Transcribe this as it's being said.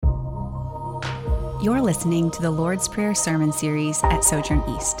You're listening to the Lord's Prayer Sermon Series at Sojourn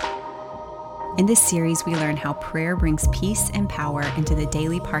East. In this series, we learn how prayer brings peace and power into the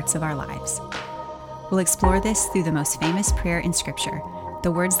daily parts of our lives. We'll explore this through the most famous prayer in Scripture,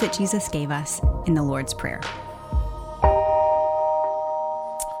 the words that Jesus gave us in the Lord's Prayer. Well,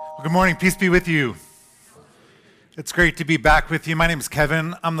 good morning. Peace be with you. It's great to be back with you. My name is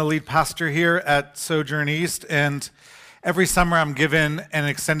Kevin. I'm the lead pastor here at Sojourn East, and every summer I'm given an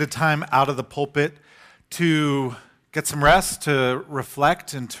extended time out of the pulpit to get some rest, to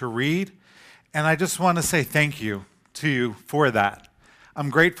reflect, and to read. And I just want to say thank you to you for that. I'm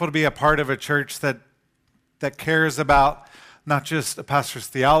grateful to be a part of a church that cares about not just a pastor's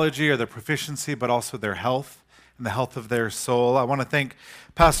theology or their proficiency, but also their health and the health of their soul. I want to thank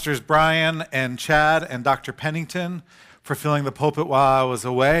Pastors Brian and Chad and Dr. Pennington for filling the pulpit while I was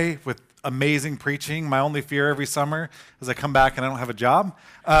away with amazing preaching. My only fear every summer is I come back and I don't have a job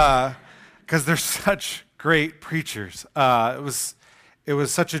because they're such great preachers. It was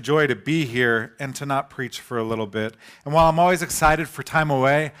such a joy to be here and to not preach for a little bit. And while I'm always excited for time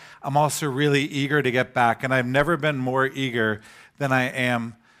away, I'm also really eager to get back. And I've never been more eager than I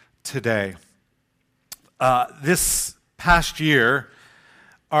am today. This past year,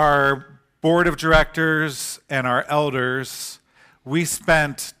 our board of directors and our elders, we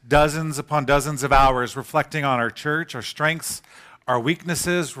spent dozens upon dozens of hours reflecting on our church, our strengths, our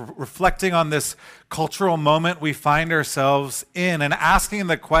weaknesses, reflecting on this cultural moment we find ourselves in and asking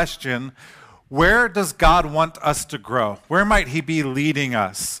the question, where does God want us to grow? Where might he be leading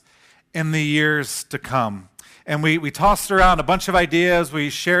us in the years to come? And we tossed around a bunch of ideas. We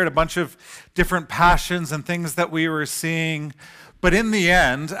shared a bunch of different passions and things that we were seeing. But in the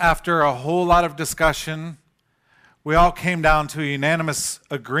end, after a whole lot of discussion, we all came down to a unanimous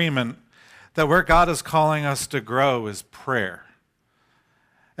agreement that where God is calling us to grow is prayer.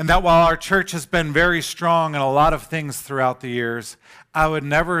 And that while our church has been very strong in a lot of things throughout the years, I would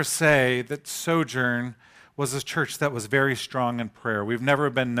never say that Sojourn was a church that was very strong in prayer. We've never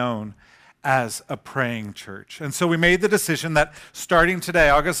been known as a praying church. And so we made the decision that starting today,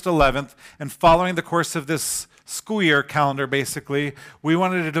 August 11th, and following the course of this school year calendar, basically, we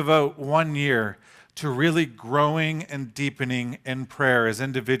wanted to devote 1 year to really growing and deepening in prayer as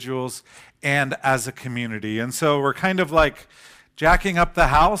individuals and as a community. And so we're kind of like jacking up the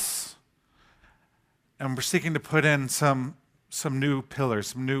house, and we're seeking to put in some new pillars,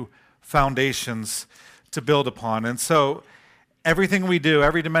 some new foundations to build upon. And so everything we do,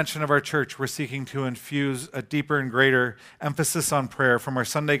 every dimension of our church, we're seeking to infuse a deeper and greater emphasis on prayer, from our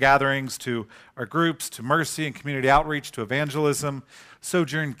Sunday gatherings to our groups, to mercy and community outreach, to evangelism,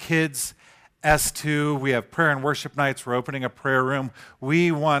 Sojourn Kids, S2, we have prayer and worship nights, we're opening a prayer room.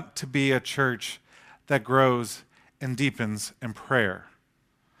 We want to be a church that grows and deepens in prayer.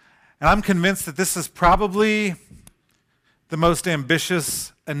 And I'm convinced that this is probably the most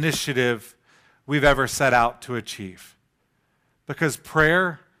ambitious initiative we've ever set out to achieve, because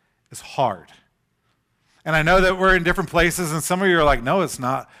prayer is hard. And I know that we're in different places, and some of you are like, no, it's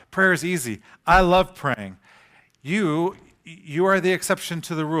not. Prayer is easy. I love praying. You are the exception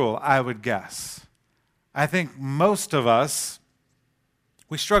to the rule, I would guess. I think most of us,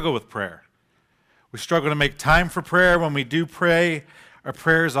 we struggle with prayer. We struggle to make time for prayer. When we do pray, our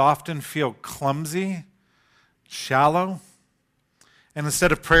prayers often feel clumsy, shallow. And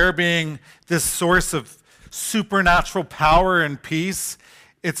instead of prayer being this source of supernatural power and peace,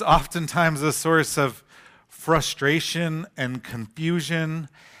 it's oftentimes a source of frustration and confusion.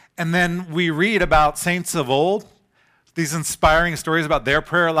 And then we read about saints of old, these inspiring stories about their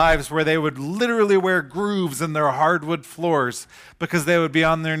prayer lives where they would literally wear grooves in their hardwood floors because they would be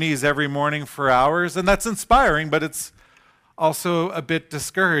on their knees every morning for hours. And that's inspiring, but it's also a bit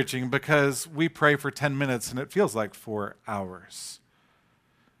discouraging because we pray for 10 minutes and it feels like 4 hours.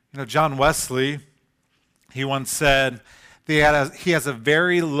 You know, John Wesley, he once said that he has a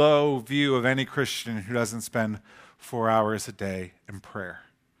very low view of any Christian who doesn't spend 4 hours a day in prayer.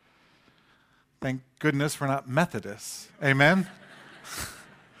 Thank goodness we're not Methodists. Amen?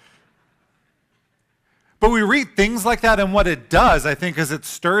 But we read things like that, and what it does, I think, is it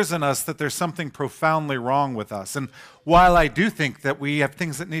stirs in us that there's something profoundly wrong with us. And while I do think that we have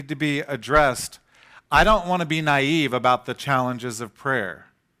things that need to be addressed, I don't want to be naive about the challenges of prayer.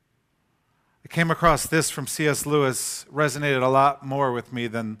 I came across this from C.S. Lewis, resonated a lot more with me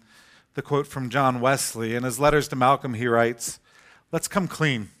than the quote from John Wesley. In his letters to Malcolm, he writes, "Let's come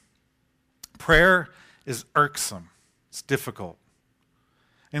clean. Prayer is irksome. It's difficult.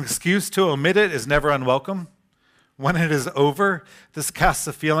 An excuse to omit it is never unwelcome. When it is over, this casts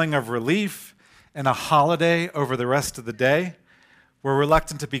a feeling of relief and a holiday over the rest of the day. We're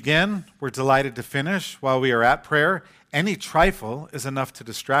reluctant to begin. We're delighted to finish while we are at prayer. Any trifle is enough to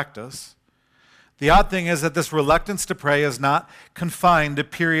distract us. The odd thing is that this reluctance to pray is not confined to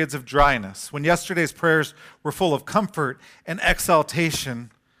periods of dryness. When yesterday's prayers were full of comfort and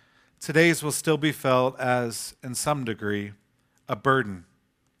exaltation, today's will still be felt as, in some degree, a burden.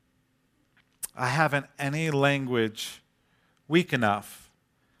 I haven't any language weak enough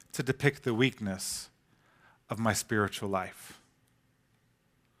to depict the weakness of my spiritual life.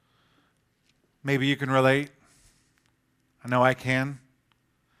 Maybe you can relate. I know I can.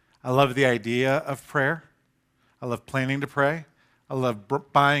 I love the idea of prayer. I love planning to pray. I love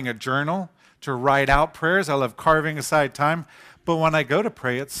buying a journal to write out prayers. I love carving aside time. But when I go to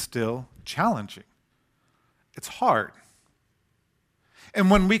pray, it's still challenging. It's hard. And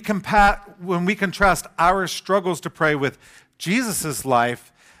when we contrast our struggles to pray with Jesus'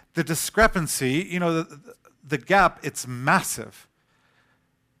 life, the discrepancy, the gap, it's massive.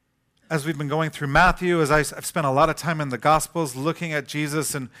 As we've been going through Matthew, as I've spent a lot of time in the Gospels looking at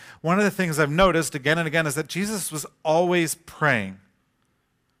Jesus, and one of the things I've noticed again and again is that Jesus was always praying.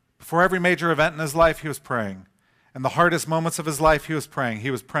 Before every major event in his life, he was praying. In the hardest moments of his life, he was praying.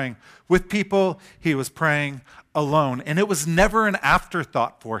 He was praying with people. He was praying alone. And it was never an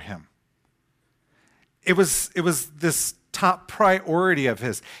afterthought for him. It was this top priority of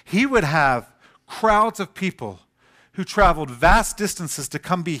his. He would have crowds of people who traveled vast distances to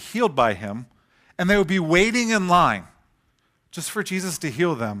come be healed by him, and they would be waiting in line just for Jesus to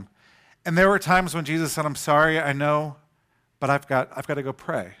heal them. And there were times when Jesus said, "I'm sorry, I know, but I've got to go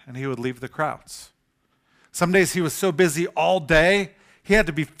pray," and he would leave the crowds. Some days he was so busy all day, he had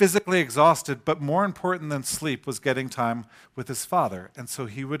to be physically exhausted, but more important than sleep was getting time with his Father, and so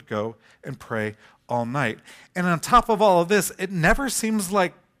he would go and pray all night. And on top of all of this, it never seems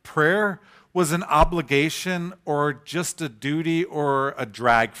like prayer was an obligation or just a duty or a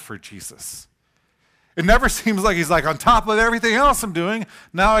drag for Jesus. It never seems like he's like, on top of everything else I'm doing,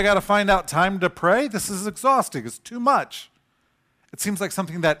 now I got to find out time to pray? This is exhausting. It's too much. It seems like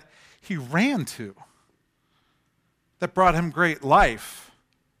something that he ran to, that brought him great life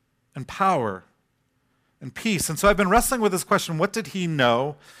and power and peace. And so I've been wrestling with this question, what did he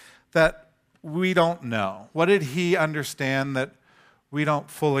know that we don't know? What did he understand that we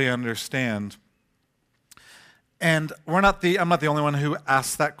don't fully understand? And I'm not the only one who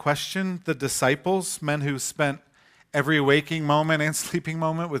asked that question. The disciples, men who spent every waking moment and sleeping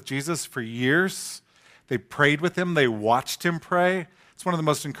moment with Jesus for years, they prayed with him, they watched him pray. It's one of the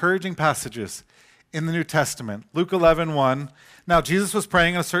most encouraging passages in the New Testament. Luke 11:1. Now Jesus was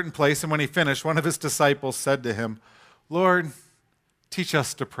praying in a certain place, and when he finished, one of his disciples said to him, "Lord, teach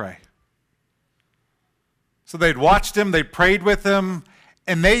us to pray." So they'd watched him, they prayed with him,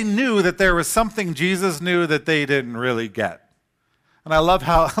 and they knew that there was something Jesus knew that they didn't really get. And I love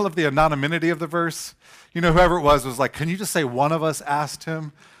the anonymity of the verse. Whoever it was like, "Can you just say one of us asked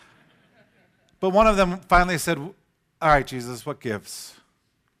him?" But one of them finally said, "All right, Jesus, what gives?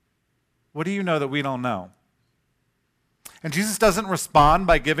 What do you know that we don't know?" And Jesus doesn't respond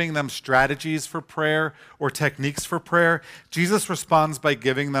by giving them strategies for prayer or techniques for prayer. Jesus responds by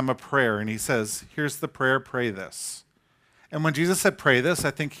giving them a prayer, and he says, "Here's the prayer, pray this." And when Jesus said pray this, I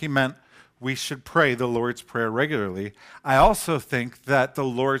think he meant we should pray the Lord's Prayer regularly. I also think that the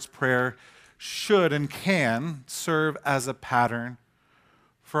Lord's Prayer should and can serve as a pattern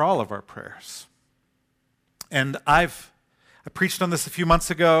for all of our prayers. And I preached on this a few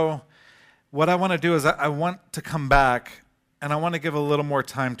months ago. What I want to do is I want to come back and I want to give a little more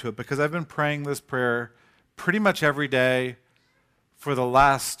time to it, because I've been praying this prayer pretty much every day for the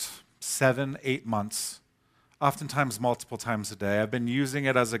last 7-8 months, oftentimes multiple times a day. I've been using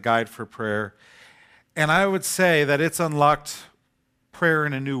it as a guide for prayer, and I would say that it's unlocked prayer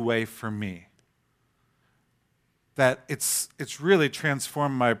in a new way for me. That it's really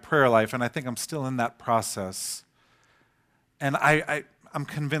transformed my prayer life, and I think I'm still in that process. And I'm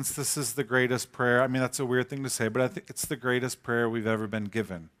convinced this is the greatest prayer. I mean, that's a weird thing to say, but I think it's the greatest prayer we've ever been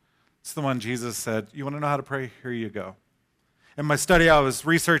given. It's the one Jesus said, "You want to know how to pray? Here you go." In my study, I was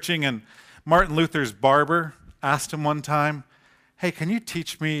researching, and Martin Luther's barber asked him one time, "Hey, can you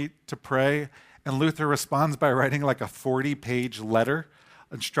teach me to pray?" And Luther responds by writing like a 40-page letter,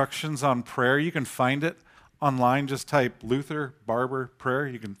 instructions on prayer. You can find it online. Just type Luther barber prayer.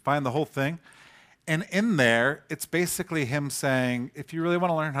 You can find the whole thing. And in there, it's basically him saying, if you really want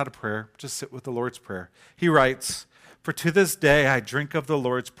to learn how to pray, just sit with the Lord's Prayer. He writes, "For to this day I drink of the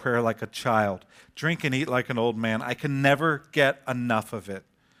Lord's Prayer like a child, drink and eat like an old man. I can never get enough of it.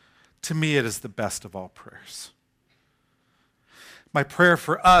 To me, it is the best of all prayers." My prayer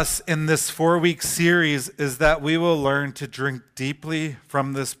for us in this 4-week series is that we will learn to drink deeply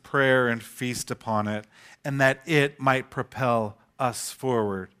from this prayer and feast upon it, and that it might propel us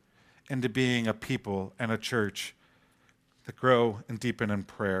forward into being a people and a church that grow and deepen in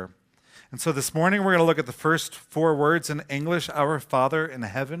prayer. And so this morning we're going to look at the first 4 words in English, Our Father in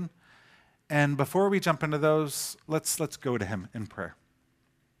heaven. And before we jump into those, let's go to him in prayer.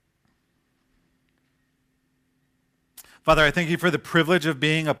 Father, I thank you for the privilege of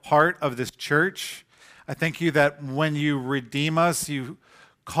being a part of this church. I thank you that when you redeem us, you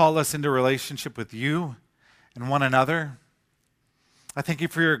call us into relationship with you and one another. I thank you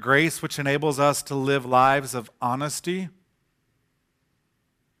for your grace, which enables us to live lives of honesty.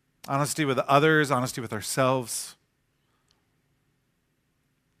 Honesty with others, honesty with ourselves.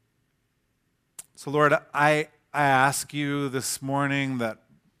 So Lord, I ask you this morning that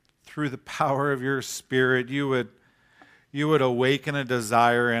through the power of your Spirit, you would awaken a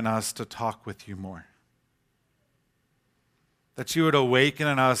desire in us to talk with you more. That you would awaken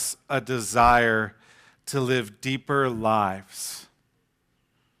in us a desire to live deeper lives.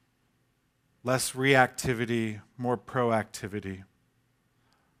 Less reactivity, more proactivity.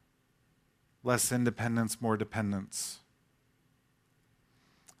 Less independence, more dependence.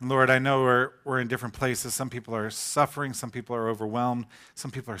 And Lord, I know we're in different places. Some people are suffering, some people are overwhelmed,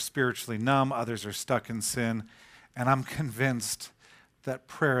 some people are spiritually numb, others are stuck in sin. And I'm convinced that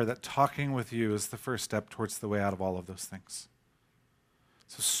prayer, that talking with you is the first step towards the way out of all of those things.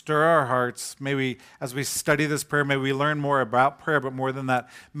 So stir our hearts. May we, as we study this prayer, may we learn more about prayer, but more than that,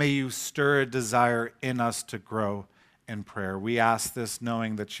 may you stir a desire in us to grow in prayer. We ask this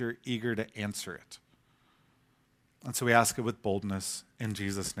knowing that you're eager to answer it. And so we ask it with boldness in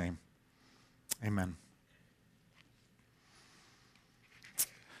Jesus' name. Amen.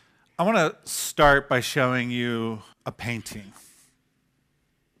 I want to start by showing you a painting.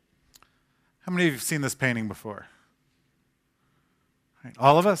 How many of you have seen this painting before? Right,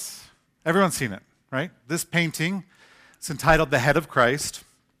 all of us? Everyone's seen it, right? This painting, it's entitled The Head of Christ.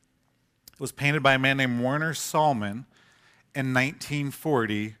 It was painted by a man named Warner Sallman in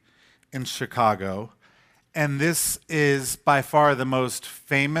 1940 in Chicago. And this is by far the most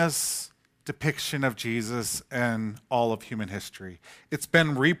famous depiction of Jesus in all of human history. It's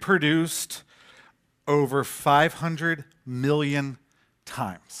been reproduced over 500 million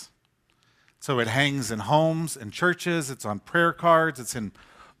times. So it hangs in homes and churches, it's on prayer cards, it's in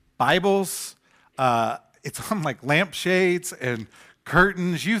Bibles, it's on like lampshades and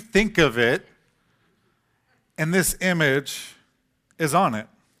curtains. You think of it, and this image is on it.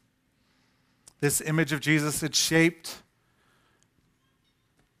 This image of Jesus, it's shaped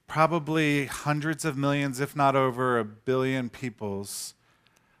probably hundreds of millions, if not over 1 billion people's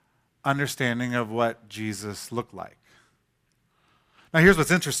understanding of what Jesus looked like. Now here's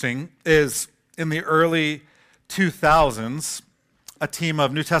what's interesting is in the early 2000s, a team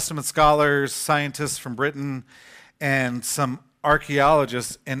of New Testament scholars, scientists from Britain, and some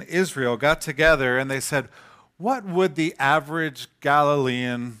archaeologists in Israel got together and they said, what would the average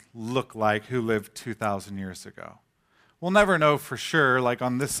Galilean look like who lived 2,000 years ago? We'll never know for sure, like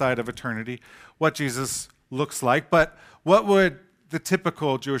on this side of eternity, what Jesus looks like, but what would the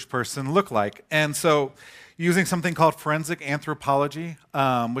typical Jewish person look like? And so using something called forensic anthropology,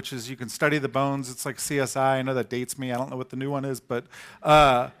 which is you can study the bones. It's like CSI. I know that dates me. I don't know what the new one is, but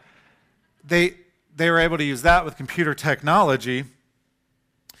they were able to use that with computer technology.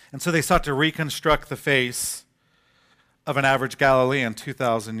 And so they sought to reconstruct the face of an average Galilean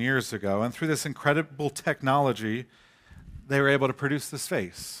 2,000 years ago. And through this incredible technology, they were able to produce this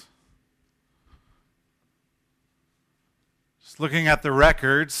face. Just looking at the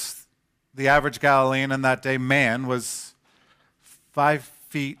records, the average Galilean in that day, man, was 5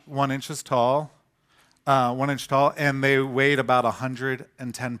 feet 1 inch tall, 1 inch tall, and they weighed about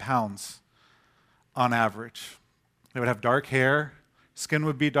 110 pounds on average. They would have dark hair, skin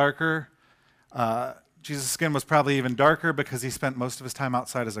would be darker. Jesus' skin was probably even darker because he spent most of his time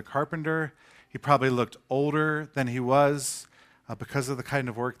outside as a carpenter. He probably looked older than he was because of the kind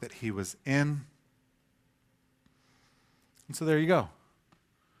of work that he was in. And so there you go.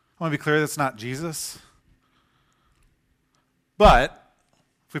 I want to be clear, that's not Jesus. But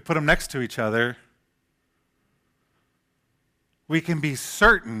if we put them next to each other, we can be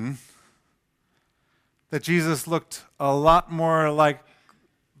certain that Jesus looked a lot more like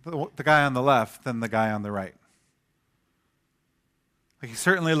the guy on the left than the guy on the right. Like he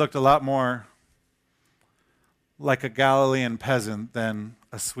certainly looked a lot more like a Galilean peasant than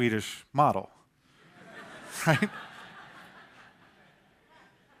a Swedish model, right?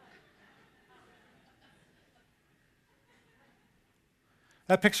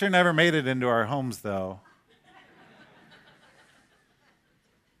 That picture never made it into our homes, though.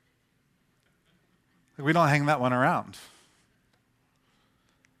 We don't hang that one around.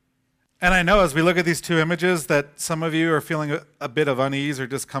 And I know as we look at these two images that some of you are feeling a bit of unease or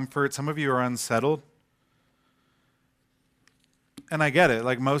discomfort. Some of you are unsettled. And I get it.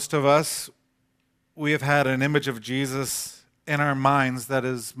 Like most of us, we have had an image of Jesus in our minds that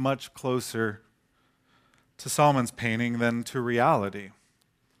is much closer to Solomon's painting than to reality.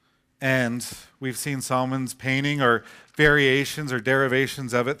 And we've seen Solomon's painting or variations or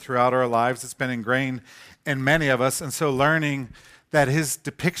derivations of it throughout our lives. It's been ingrained in many of us. And so learning that his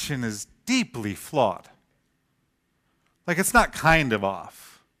depiction is deeply flawed. Like it's not kind of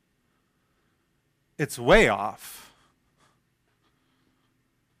off. It's way off.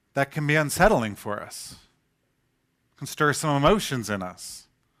 That can be unsettling for us. Can stir some emotions in us.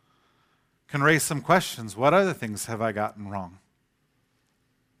 Can raise some questions. What other things have I gotten wrong?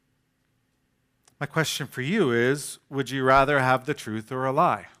 My question for you is, would you rather have the truth or a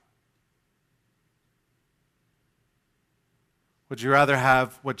lie? Would you rather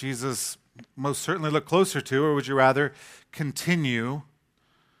have what Jesus most certainly looked closer to, or would you rather continue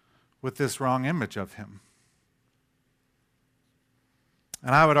with this wrong image of him?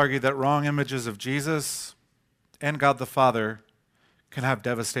 And I would argue that wrong images of Jesus and God the Father can have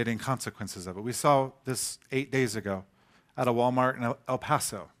devastating consequences of it. We saw this 8 days ago at a Walmart in El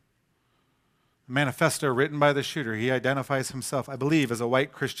Paso. A manifesto written by the shooter. He identifies himself, I believe, as a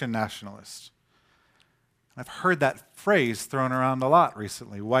white Christian nationalist. I've heard that phrase thrown around a lot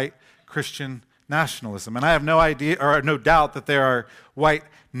recently, white Christian nationalism. And I have no idea or no doubt that there are white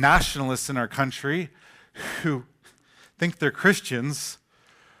nationalists in our country who think they're Christians,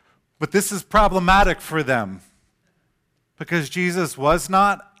 but this is problematic for them because Jesus was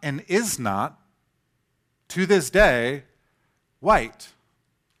not and is not, to this day, white.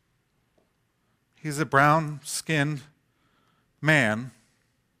 He's a brown-skinned man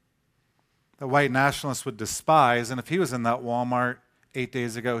that white nationalists would despise, and if he was in that Walmart 8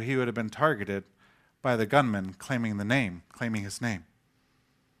 days ago, he would have been targeted by the gunman claiming his name.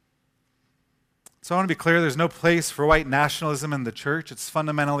 So I want to be clear, there's no place for white nationalism in the church. It's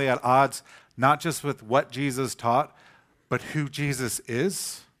fundamentally at odds, not just with what Jesus taught, but who Jesus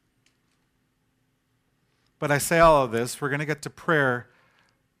is. But I say all of this, we're going to get to prayer,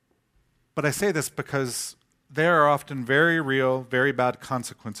 but I say this because there are often very real, very bad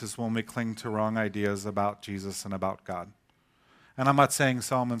consequences when we cling to wrong ideas about Jesus and about God. And I'm not saying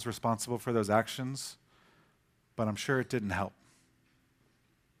Solomon's responsible for those actions, but I'm sure it didn't help.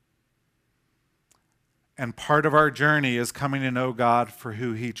 And part of our journey is coming to know God for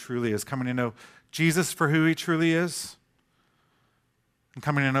who he truly is, coming to know Jesus for who he truly is, and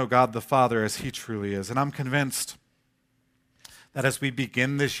coming to know God the Father as he truly is. And I'm convinced that as we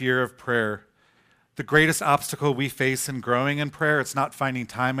begin this year of prayer, the greatest obstacle we face in growing in prayer, it's not finding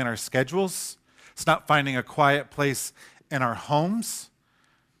time in our schedules. It's not finding a quiet place in our homes.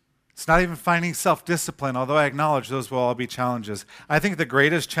 It's not even finding self-discipline, although I acknowledge those will all be challenges. I think the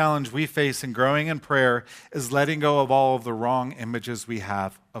greatest challenge we face in growing in prayer is letting go of all of the wrong images we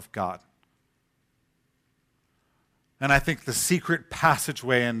have of God. And I think the secret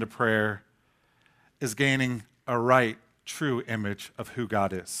passageway into prayer is gaining a right, true image of who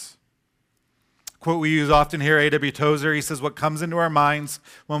God is. Quote we use often here, A.W. Tozer, he says, what comes into our minds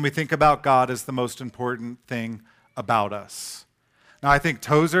when we think about God is the most important thing about us. Now, I think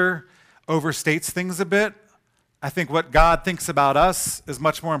Tozer overstates things a bit. I think what God thinks about us is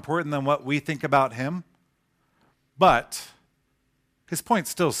much more important than what we think about him. But his point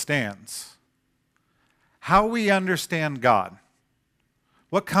still stands. How we understand God,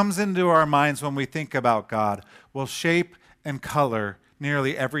 what comes into our minds when we think about God, will shape and color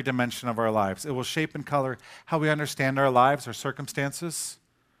nearly every dimension of our lives. It will shape and color how we understand our lives, our circumstances.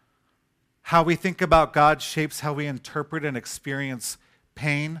 How we think about God shapes how we interpret and experience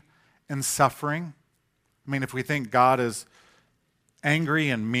pain and suffering. I mean, if we think God is angry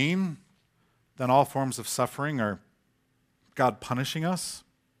and mean, then all forms of suffering are God punishing us.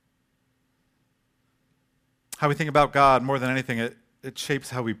 How we think about God, more than anything, it shapes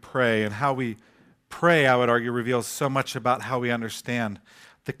how we pray. And how we pray, I would argue, reveals so much about how we understand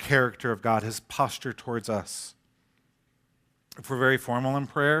the character of God, his posture towards us. If we're very formal in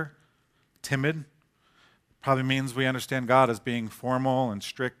prayer, timid, probably means we understand God as being formal and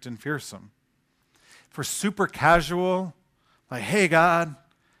strict and fearsome. If we're super casual, like, hey, God,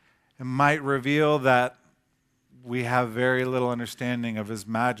 it might reveal that we have very little understanding of his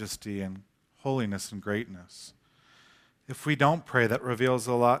majesty and holiness and greatness. If we don't pray, that reveals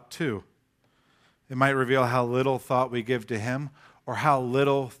a lot too. It might reveal how little thought we give to him, or how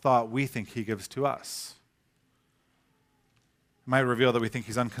little thought we think he gives to us. It might reveal that we think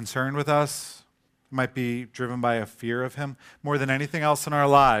he's unconcerned with us. It might be driven by a fear of him. More than anything else in our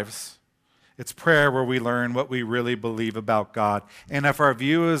lives, it's prayer where we learn what we really believe about God. And if our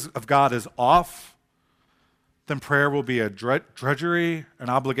view of God is off, then prayer will be a drudgery, an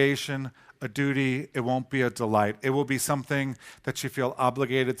obligation, a duty. It won't be a delight. It will be something that you feel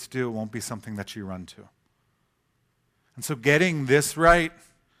obligated to do. It won't be something that you run to. And so getting this right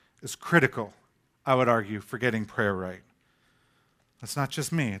is critical, I would argue, for getting prayer right. That's not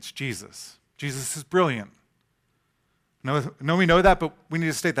just me, it's Jesus. Jesus is brilliant. No, we know that, but we need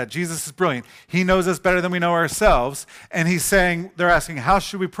to state that. Jesus is brilliant. He knows us better than we know ourselves. And they're asking, how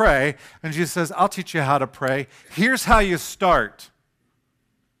should we pray? And Jesus says, I'll teach you how to pray. Here's how you start.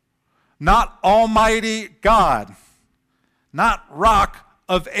 Not Almighty God, not Rock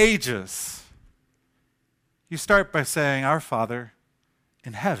of Ages. You start by saying, Our Father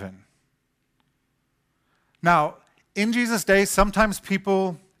in heaven. Now, in Jesus' day, sometimes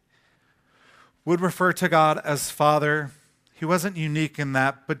people would refer to God as Father. He wasn't unique in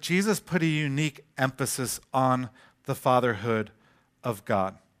that, but Jesus put a unique emphasis on the fatherhood of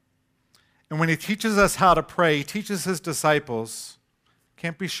God. And when he teaches us how to pray, he teaches his disciples,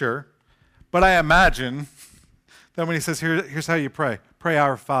 can't be sure, but I imagine that when he says, here's how you pray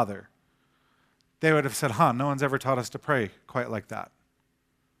our Father, they would have said, no one's ever taught us to pray quite like that.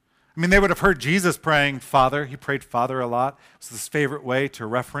 I mean, they would have heard Jesus praying Father. He prayed Father a lot. It was his favorite way to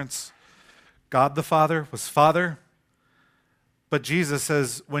reference God the Father was Father. But Jesus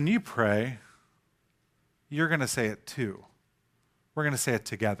says, when you pray, you're going to say it too. We're going to say it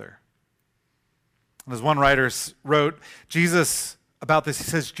together. And as one writer wrote, Jesus, about this, he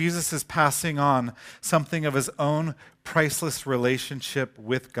says, Jesus is passing on something of his own priceless relationship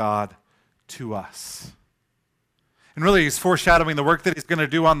with God to us. And really, he's foreshadowing the work that he's going to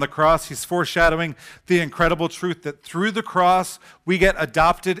do on the cross. He's foreshadowing the incredible truth that through the cross, we get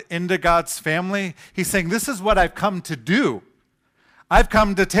adopted into God's family. He's saying, this is what I've come to do. I've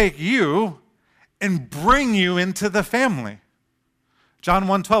come to take you and bring you into the family. John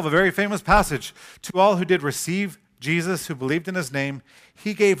 1:12, a very famous passage. To all who did receive Jesus, who believed in his name,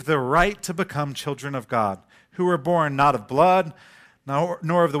 he gave the right to become children of God, who were born not of blood,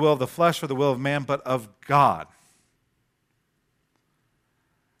 nor of the will of the flesh or the will of man, but of God.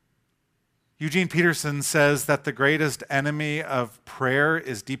 Eugene Peterson says that the greatest enemy of prayer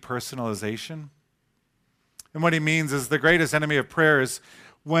is depersonalization. And what he means is the greatest enemy of prayer is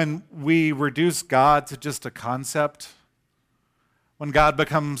when we reduce God to just a concept, when God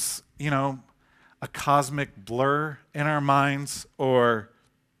becomes, a cosmic blur in our minds, or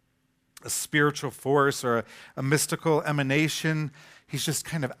a spiritual force, or a mystical emanation. He's just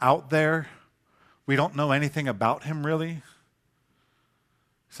kind of out there. We don't know anything about him, really.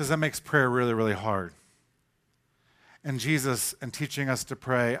 He says that makes prayer really, really hard. And Jesus, in teaching us to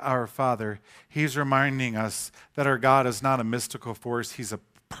pray, Our Father, he's reminding us that our God is not a mystical force. He's a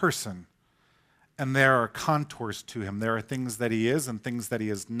person. And there are contours to him. There are things that he is and things that he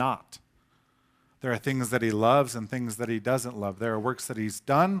is not. There are things that he loves and things that he doesn't love. There are works that he's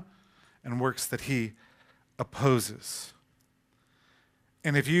done and works that he opposes.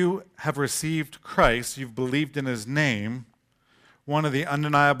 And if you have received Christ, you've believed in his name, one of the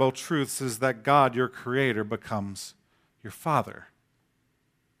undeniable truths is that God, your creator, becomes your Father,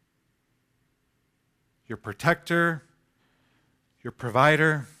 your protector, your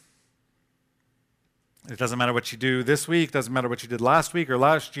provider. It doesn't matter what you do this week, doesn't matter what you did last week or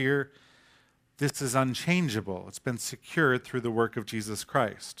last year. This is unchangeable. It's been secured through the work of Jesus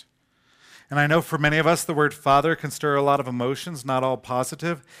Christ. And I know for many of us, the word Father can stir a lot of emotions, not all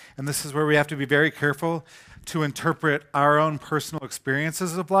positive. And this is where we have to be very careful to interpret our own personal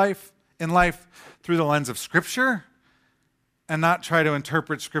experiences of life, through the lens of Scripture, and not try to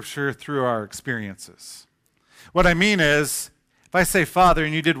interpret Scripture through our experiences. What I mean is, if I say Father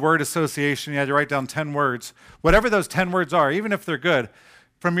and you did word association, you had to write down 10 words, whatever those 10 words are, even if they're good,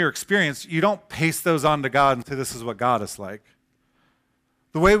 from your experience, you don't paste those onto God and say, this is what God is like.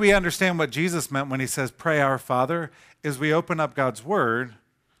 The way we understand what Jesus meant when he says, pray our Father, is we open up God's word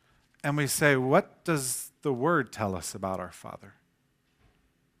and we say, what does the word tell us about our Father?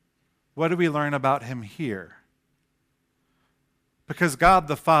 What do we learn about him here? Because God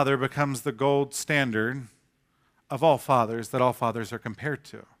the Father becomes the gold standard of all fathers that all fathers are compared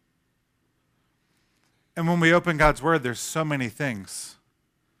to. And when we open God's word, there's so many things.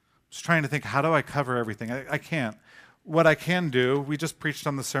 I'm just trying to think, how do I cover everything? I can't. What I can do, we just preached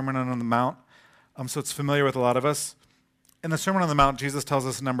on the Sermon on the Mount, so it's familiar with a lot of us. In the Sermon on the Mount, Jesus tells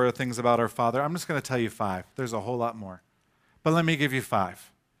us a number of things about our Father. I'm just going to tell you 5. There's a whole lot more. But let me give you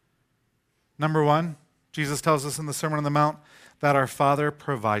 5. Number 1, Jesus tells us in the Sermon on the Mount that our Father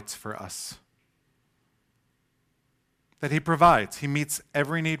provides for us. That he provides. He meets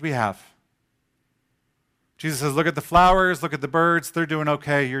every need we have. Jesus says, look at the flowers, look at the birds. They're doing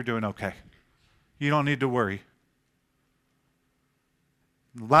okay. You're doing okay. You don't need to worry.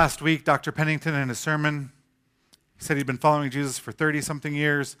 Last week, Dr. Pennington in his sermon, he said he'd been following Jesus for 30-something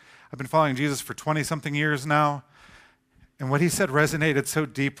years. I've been following Jesus for 20-something years now. And what he said resonated so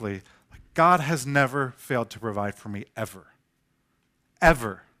deeply. Like, God has never failed to provide for me, ever.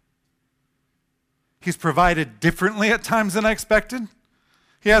 Ever. He's provided differently at times than I expected.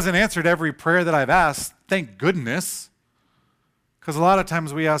 He hasn't answered every prayer that I've asked, thank goodness. Because a lot of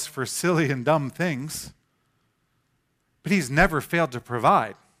times we ask for silly and dumb things. But he's never failed to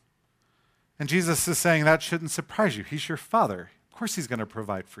provide. And Jesus is saying that shouldn't surprise you. He's your Father. Of course he's going to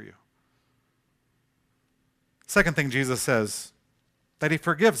provide for you. Second thing Jesus says, that he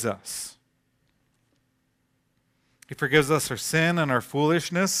forgives us. He forgives us our sin and our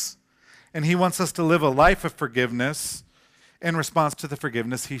foolishness. And he wants us to live a life of forgiveness in response to the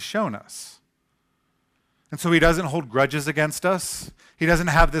forgiveness he's shown us. And so he doesn't hold grudges against us. He doesn't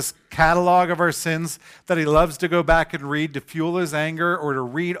have this catalog of our sins that he loves to go back and read to fuel his anger or to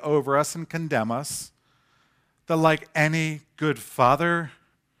read over us and condemn us. That like any good father,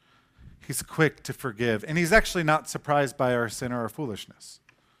 he's quick to forgive. And he's actually not surprised by our sin or our foolishness.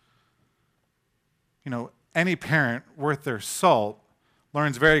 You know, any parent worth their salt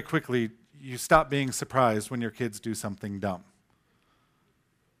learns very quickly you stop being surprised when your kids do something dumb.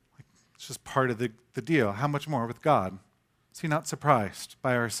 It's just part of the deal. How much more with God? Is he not surprised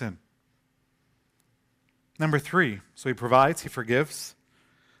by our sin? Number 3, so he provides, he forgives.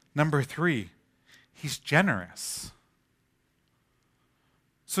 Number 3, he's generous.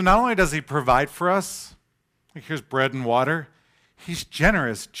 So not only does he provide for us, like here's bread and water, he's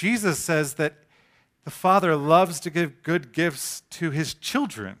generous. Jesus says that the Father loves to give good gifts to his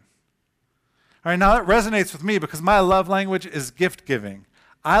children. All right, now that resonates with me because my love language is gift giving.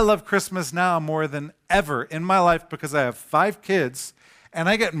 I love Christmas now more than ever in my life because I have 5 kids and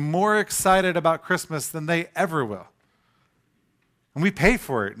I get more excited about Christmas than they ever will. And we pay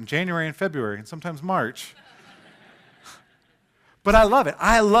for it in January and February and sometimes March. But I love it.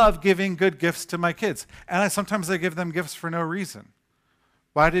 I love giving good gifts to my kids. And sometimes I give them gifts for no reason.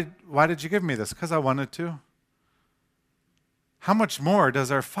 Why did you give me this? Because I wanted to. How much more does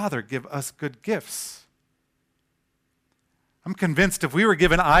our Father give us good gifts? I'm convinced if we were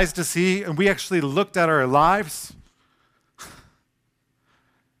given eyes to see and we actually looked at our lives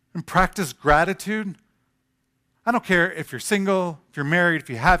and practiced gratitude, I don't care if you're single, if you're married, if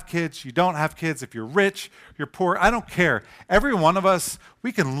you have kids, you don't have kids, if you're rich, you're poor, I don't care. Every one of us,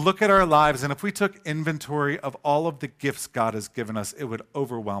 we can look at our lives, and if we took inventory of all of the gifts God has given us, it would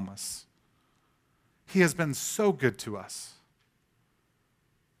overwhelm us. He has been so good to us.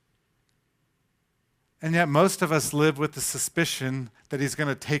 And yet most of us live with the suspicion that he's going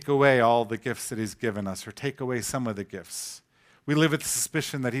to take away all the gifts that he's given us or take away some of the gifts. We live with the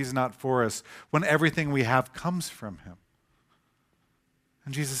suspicion that he's not for us when everything we have comes from him.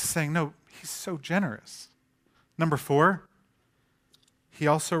 And Jesus is saying, no, he's so generous. Number 4, he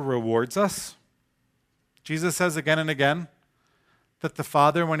also rewards us. Jesus says again and again that the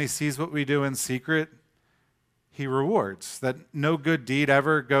Father, when he sees what we do in secret, he rewards, that no good deed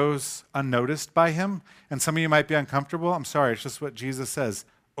ever goes unnoticed by him. And some of you might be uncomfortable. I'm sorry, it's just what Jesus says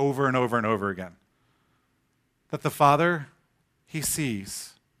over and over and over again. That the Father, he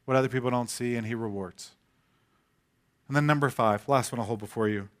sees what other people don't see, and he rewards. And then number 5, last one I'll hold before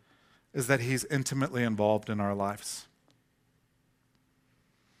you, is that he's intimately involved in our lives.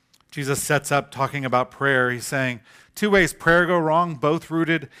 Jesus sets up talking about prayer. He's saying 2 ways prayer go wrong, both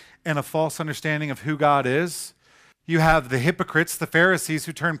rooted in a false understanding of who God is. You have the hypocrites, the Pharisees,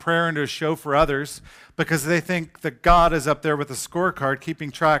 who turn prayer into a show for others because they think that God is up there with a scorecard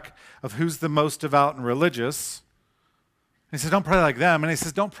keeping track of who's the most devout and religious. And he says, don't pray like them. And he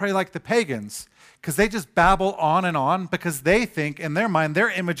says, don't pray like the pagans, because they just babble on because they think in their mind, their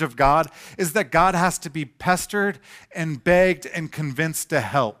image of God is that God has to be pestered and begged and convinced to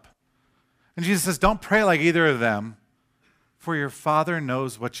help. And Jesus says, don't pray like either of them, for your Father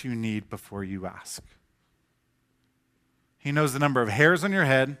knows what you need before you ask. He knows the number of hairs on your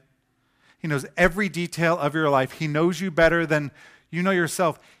head. He knows every detail of your life. He knows you better than you know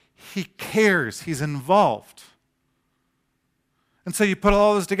yourself. He cares. He's involved. And so you put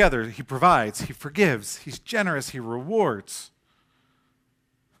all those together. He provides. He forgives. He's generous. He rewards.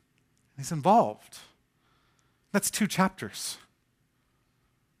 He's involved. That's 2 chapters.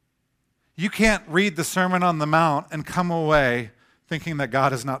 You can't read the Sermon on the Mount and come away thinking that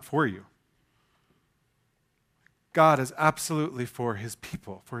God is not for you. God is absolutely for his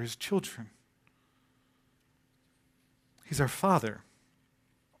people, for his children. He's our Father.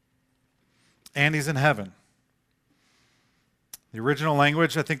 And he's in heaven. The original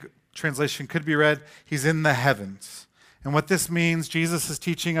language, I think translation could be read, he's in the heavens. And what this means, Jesus is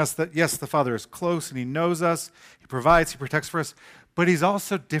teaching us that, yes, the Father is close and he knows us, he provides, he protects for us, but he's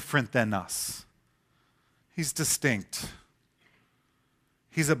also different than us. He's distinct.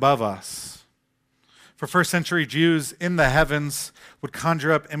 He's above us. For first century Jews, in the heavens would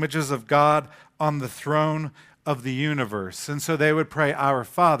conjure up images of God on the throne of the universe. And so they would pray, Our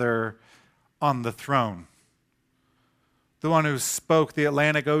Father on the throne. The one who spoke the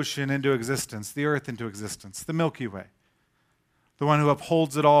Atlantic Ocean into existence, the earth into existence, the Milky Way. The one who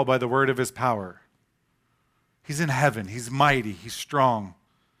upholds it all by the word of his power. He's in heaven. He's mighty. He's strong.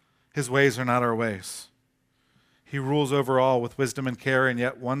 His ways are not our ways. He rules over all with wisdom and care, and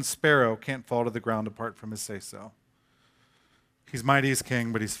yet one sparrow can't fall to the ground apart from his say-so. He's mighty as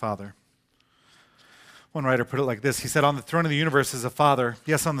king, but he's Father. One writer put it like this. He said, on the throne of the universe is a Father.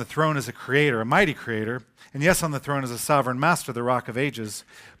 Yes, on the throne is a creator, a mighty creator. And yes, on the throne is a sovereign master, the rock of ages.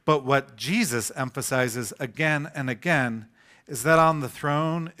 But what Jesus emphasizes again and again is that on the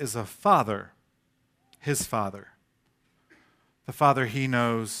throne is a Father, his Father. The Father he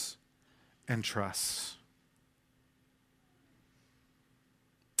knows and trusts.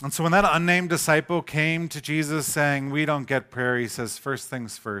 And so when that unnamed disciple came to Jesus saying, we don't get prayer, he says, first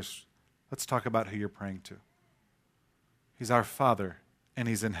things first, let's talk about who you're praying to. He's our Father, and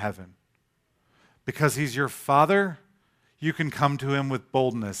he's in heaven. Because he's your Father, you can come to him with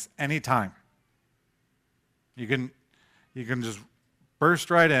boldness anytime. You can just burst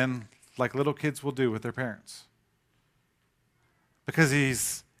right in like little kids will do with their parents. Because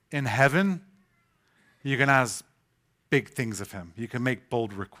he's in heaven, you can ask big things of him. You can make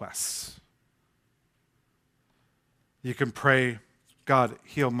bold requests. You can pray, God,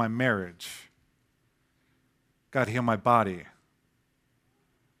 heal my marriage. God, heal my body.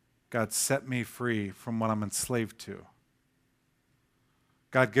 God, set me free from what I'm enslaved to.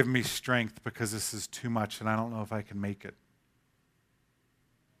 God, give me strength because this is too much and I don't know if I can make it.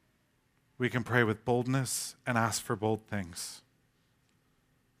 We can pray with boldness and ask for bold things.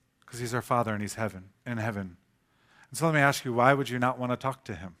 Because he's our Father and he's in heaven. And so let me ask you, why would you not want to talk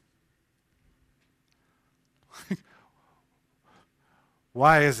to him?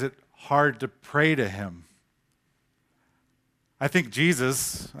 Why is it hard to pray to him? I think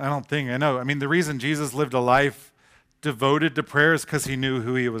Jesus, I know. I mean, the reason Jesus lived a life devoted to prayer is because he knew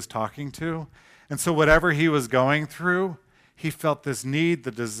who he was talking to. And so whatever he was going through, he felt this need,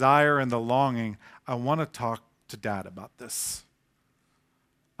 the desire, and the longing. I want to talk to Dad about this.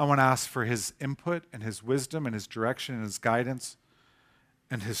 I want to ask for his input and his wisdom and his direction and his guidance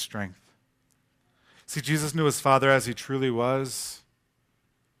and his strength. See, Jesus knew his Father as he truly was.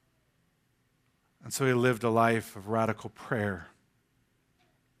 And so he lived a life of radical prayer.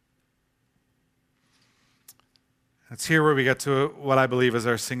 It's here where we get to what I believe is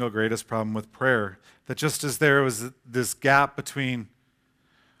our single greatest problem with prayer. That just as there was this gap between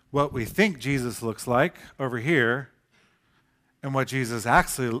what we think Jesus looks like over here and what Jesus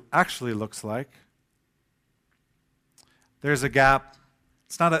actually looks like, there's a gap.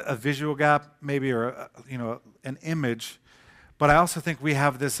 It's not a visual gap, maybe, or an image, but I also think we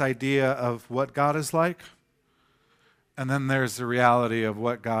have this idea of what God is like, and then there's the reality of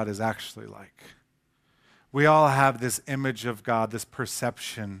what God is actually like. We all have this image of God, this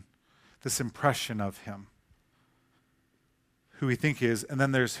perception, this impression of him, who we think he is, and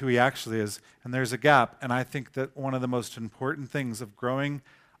then there's who he actually is, and there's a gap. And I think that one of the most important things of growing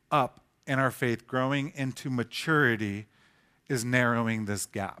up in our faith, growing into maturity, is narrowing this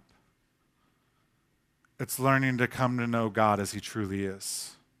gap. It's learning to come to know God as he truly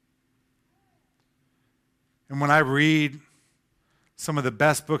is. And when I read some of the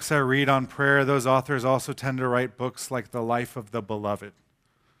best books I read on prayer, those authors also tend to write books like The Life of the Beloved.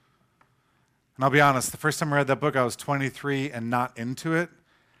 And I'll be honest, the first time I read that book, I was 23 and not into it.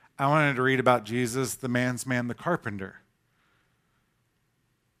 I wanted to read about Jesus, the man's man, the carpenter.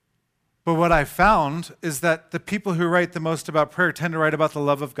 But what I found is that the people who write the most about prayer tend to write about the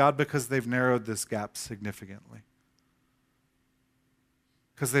love of God because they've narrowed this gap significantly.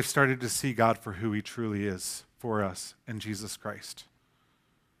 Because they've started to see God for who he truly is for us in Jesus Christ.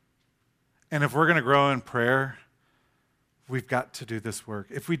 And if we're going to grow in prayer, we've got to do this work.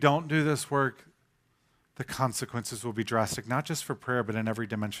 If we don't do this work, the consequences will be drastic, not just for prayer, but in every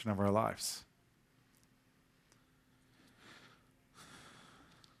dimension of our lives.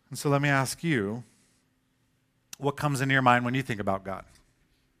 And so let me ask you, what comes into your mind when you think about God?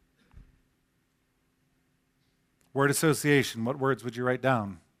 Word association, what words would you write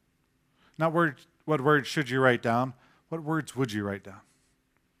down? Not what words should you write down, what words would you write down?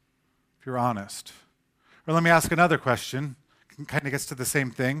 If you're honest. Or let me ask another question, it kind of gets to the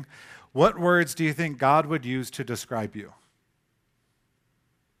same thing. What words do you think God would use to describe you?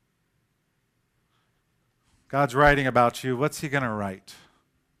 God's writing about you, what's he going to write?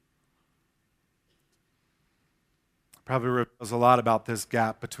 Probably reveals a lot about this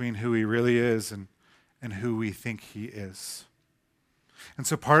gap between who he really is and who we think he is. And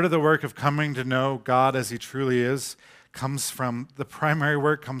so part of the work of coming to know God as he truly is the primary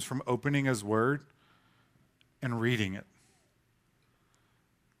work comes from opening his word and reading it.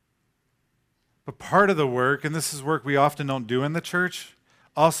 But part of the work, and this is work we often don't do in the church,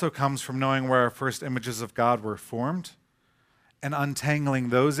 also comes from knowing where our first images of God were formed and untangling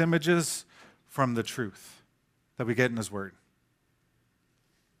those images from the truth that we get in his word.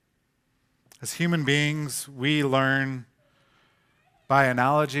 As human beings, we learn by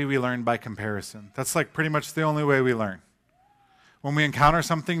analogy, we learn by comparison. That's like pretty much the only way we learn. When we encounter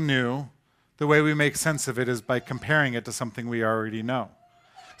something new, the way we make sense of it is by comparing it to something we already know.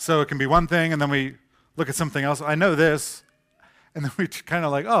 So it can be one thing, and then we look at something else. I know this, and then we kind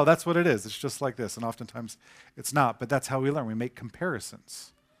of like, oh, that's what it is. It's just like this. And oftentimes it's not, but that's how we learn. We make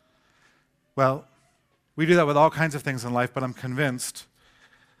comparisons. Well, we do that with all kinds of things in life, but I'm convinced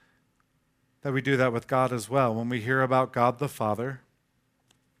that we do that with God as well. When we hear about God the Father,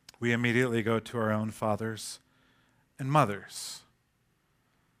 we immediately go to our own fathers and mothers.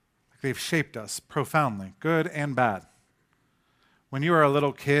 They've shaped us profoundly, good and bad. When you were a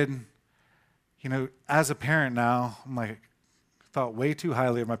little kid, as a parent now, I thought way too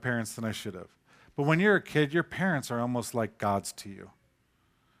highly of my parents than I should have. But when you're a kid, your parents are almost like gods to you.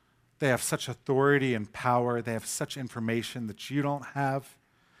 They have such authority and power. They have such information that you don't have.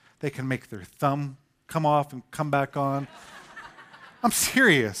 They can make their thumb come off and come back on. I'm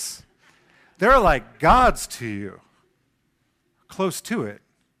serious. They're like gods to you, close to it.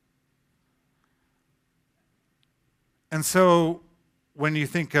 And so when you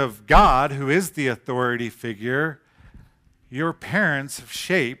think of God, who is the authority figure, your parents have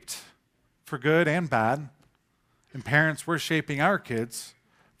shaped for good and bad, and parents were shaping our kids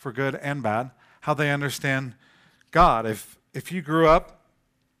for good and bad, how they understand God. If you grew up,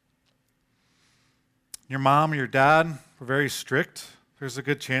 your mom or your dad were very strict, there's a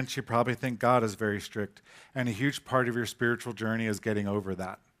good chance you probably think God is very strict, and a huge part of your spiritual journey is getting over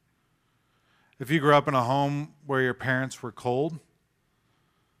that. If you grew up in a home where your parents were cold,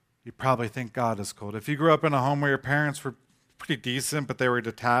 you probably think God is cold. If you grew up in a home where your parents were pretty decent, but they were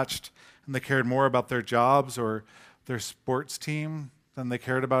detached, and they cared more about their jobs or their sports team than they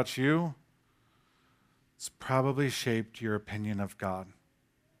cared about you, it's probably shaped your opinion of God.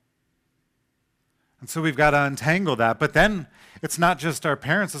 And so we've got to untangle that. But then it's not just our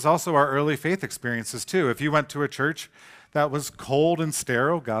parents, it's also our early faith experiences too. If you went to a church that was cold and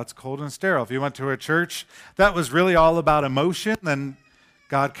sterile, God's cold and sterile. If you went to a church that was really all about emotion, then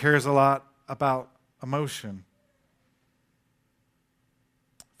God cares a lot about emotion.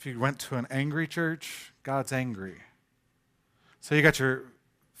 If you went to an angry church, God's angry. So you got your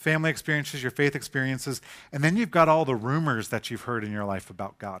family experiences, your faith experiences, and then you've got all the rumors that you've heard in your life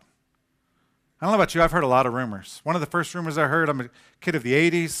about God. I don't know about you, I've heard a lot of rumors. One of the first rumors I heard, I'm a kid of the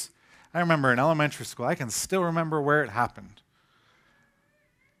 80s. I remember in elementary school, I can still remember where it happened.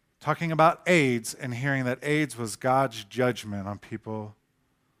 Talking about AIDS and hearing that AIDS was God's judgment on people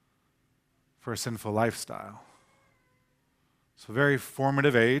for a sinful lifestyle. So very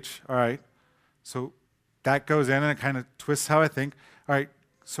formative age. All right, so that goes in and it kind of twists how I think. All right,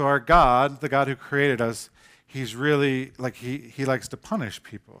 so our God, the God who created us, he's really, he likes to punish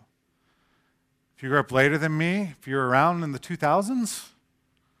people. If you grew up later than me, if you were around in the 2000s,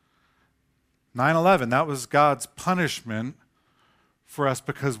 9/11, that was God's punishment for us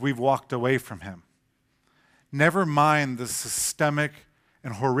because we've walked away from him. Never mind the systemic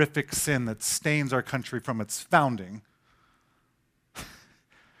and horrific sin that stains our country from its founding.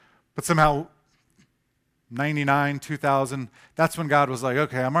 But somehow, 99, 2000, that's when God was like,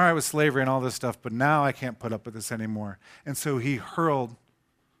 okay, I'm all right with slavery and all this stuff, but now I can't put up with this anymore. And so he hurled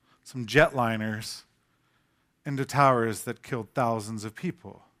some jetliners into towers that killed thousands of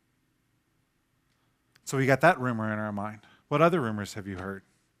people. So we got that rumor in our mind. What other rumors have you heard?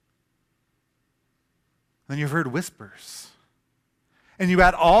 Then you've heard whispers. And you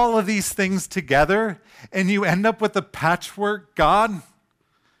add all of these things together, and you end up with a patchwork God.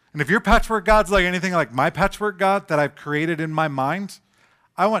 And if your patchwork God's like anything like my patchwork God that I've created in my mind,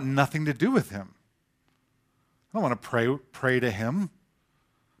 I want nothing to do with him. I don't want to pray to him.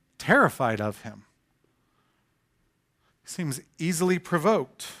 Terrified of him. He seems easily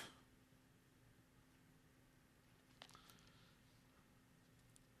provoked.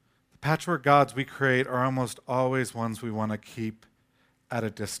 The patchwork gods we create are almost always ones we want to keep at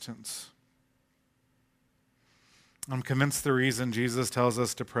a distance. I'm convinced the reason Jesus tells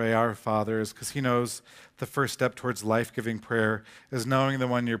us to pray our Father is because he knows the first step towards life-giving prayer is knowing the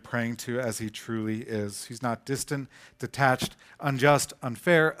one you're praying to as he truly is. He's not distant, detached, unjust,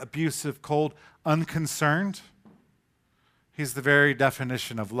 unfair, abusive, cold, unconcerned. He's the very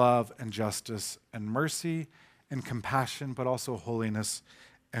definition of love and justice and mercy and compassion, but also holiness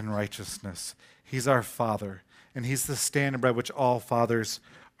and righteousness. He's our Father, and he's the standard by which all fathers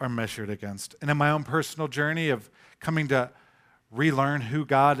are measured against. And in my own personal journey of coming to relearn who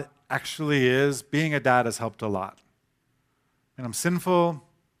God actually is, being a dad has helped a lot. And I'm sinful.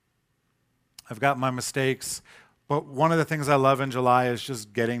 I've got my mistakes. But one of the things I love in July is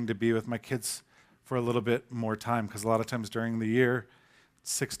just getting to be with my kids for a little bit more time, because a lot of times during the year,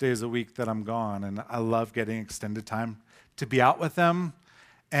 6 days a week that I'm gone, and I love getting extended time to be out with them.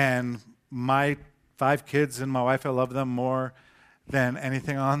 And my 5 kids and my wife, I love them more than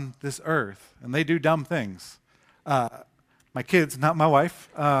anything on this earth. And they do dumb things. My kids, not my wife.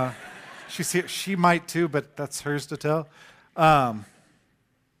 She might too, but that's hers to tell. When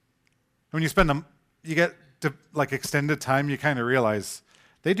you get to like extended time, you kind of realize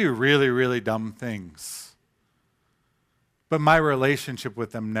they do really, really dumb things. But my relationship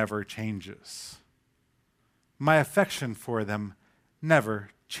with them never changes. My affection for them never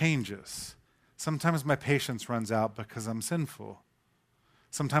changes. Sometimes my patience runs out because I'm sinful.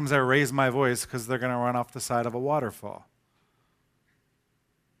 Sometimes I raise my voice because they're going to run off the side of a waterfall.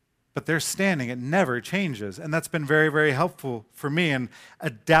 But they're standing. It never changes. And that's been very, very helpful for me in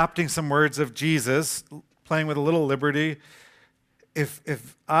adapting some words of Jesus, playing with a little liberty.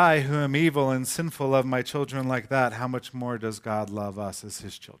 If I, who am evil and sinful, love my children like that, how much more does God love us as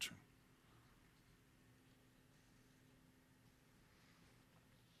his children?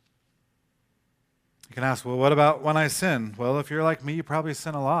 You can ask, well, what about when I sin? Well, if you're like me, you probably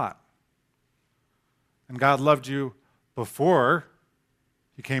sin a lot. And God loved you before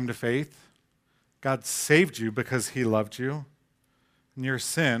you came to faith. God saved you because he loved you. And your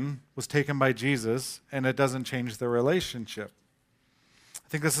sin was taken by Jesus, and it doesn't change the relationship. I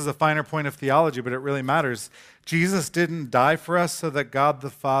think this is a finer point of theology, but it really matters. Jesus didn't die for us so that God the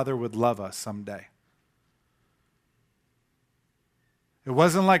Father would love us someday. It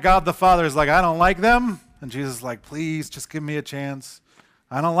wasn't like God the Father is like, I don't like them. And Jesus is like, please, just give me a chance.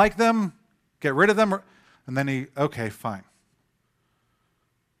 I don't like them. Get rid of them. And then okay, fine.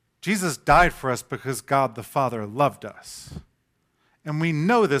 Jesus died for us because God the Father loved us. And we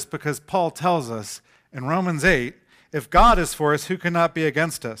know this because Paul tells us in Romans 8, if God is for us, who cannot be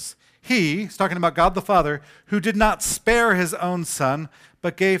against us? He's talking about God the Father, who did not spare his own son,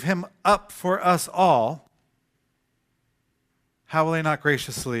 but gave him up for us all. How will he not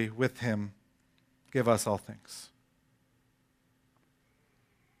graciously with him give us all things?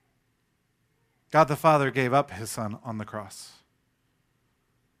 God the Father gave up his son on the cross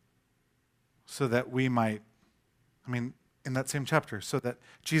so that we might, in that same chapter, so that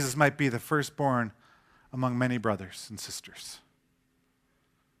Jesus might be the firstborn among many brothers and sisters.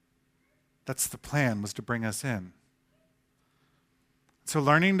 That's the plan, was to bring us in. So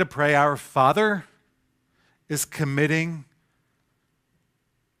learning to pray our Father is committing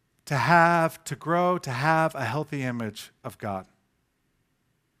to grow, to have a healthy image of God.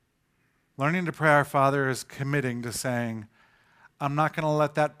 Learning to pray our Father is committing to saying, I'm not going to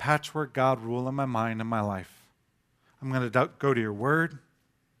let that patchwork God rule in my mind and my life. I'm going to go to your word.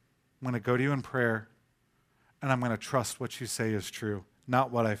 I'm going to go to you in prayer. And I'm going to trust what you say is true, not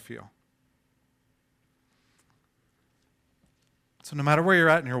what I feel. So no matter where you're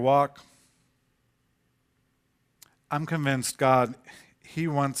at in your walk, I'm convinced God, he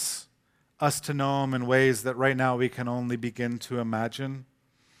wants us to know him in ways that right now we can only begin to imagine.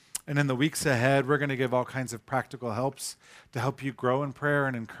 And in the weeks ahead, we're going to give all kinds of practical helps to help you grow in prayer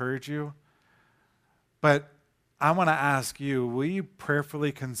and encourage you. But I want to ask you, will you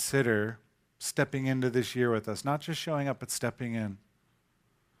prayerfully consider stepping into this year with us? Not just showing up, but stepping in.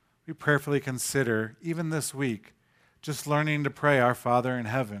 We prayerfully consider, even this week, just learning to pray our Father in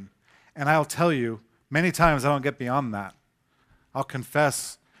heaven. And I'll tell you, many times I don't get beyond that. I'll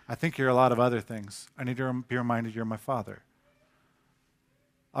confess, I think you're a lot of other things. I need to be reminded you're my Father.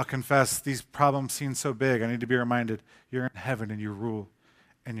 I'll confess, these problems seem so big. I need to be reminded you're in heaven and you rule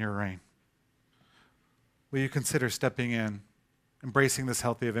and you reign. Will you consider stepping in embracing this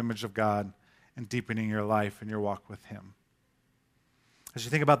healthy image of God and deepening your life and your walk with him. As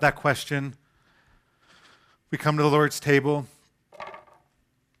you think about that question, we come to the Lord's table,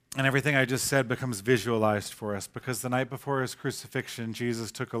 and everything I just said becomes visualized for us, because the night before his crucifixion,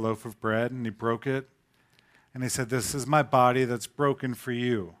 Jesus took a loaf of bread and he broke it, and he said, "This is my body that's broken for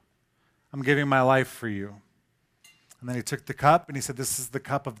you. I'm giving my life for you." And then he took the cup and he said, "This is the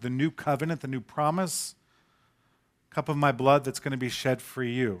cup of the new covenant, the new promise, cup of my blood that's going to be shed for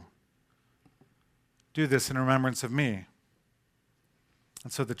you. Do this in remembrance of me."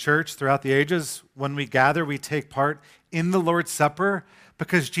 And so the church, throughout the ages, when we gather, we take part in the Lord's Supper,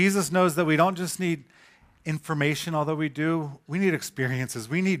 because Jesus knows that we don't just need information, although we do. We need experiences.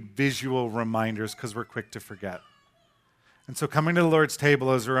 We need visual reminders, because we're quick to forget. And so coming to the Lord's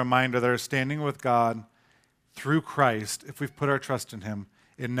table is a reminder that our standing with God through Christ, if we've put our trust in him,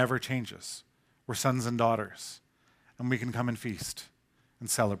 it never changes. We're sons and daughters, and we can come and feast and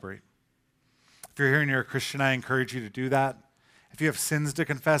celebrate. If you're here and you're a Christian, I encourage you to do that. If you have sins to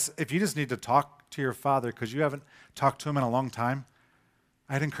confess, if you just need to talk to your Father because you haven't talked to him in a long time,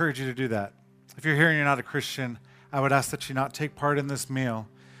 I'd encourage you to do that. If you're here and you're not a Christian, I would ask that you not take part in this meal,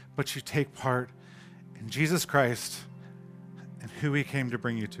 but you take part in Jesus Christ and who he came to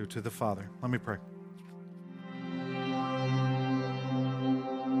bring you to the Father. Let me pray.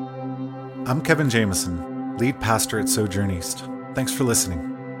 I'm Kevin Jamison, lead pastor at Sojourn East. Thanks for listening.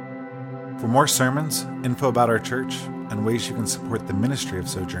 For more sermons, info about our church, and ways you can support the ministry of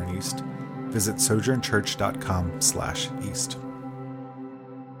Sojourn East, visit sojournchurch.com/east.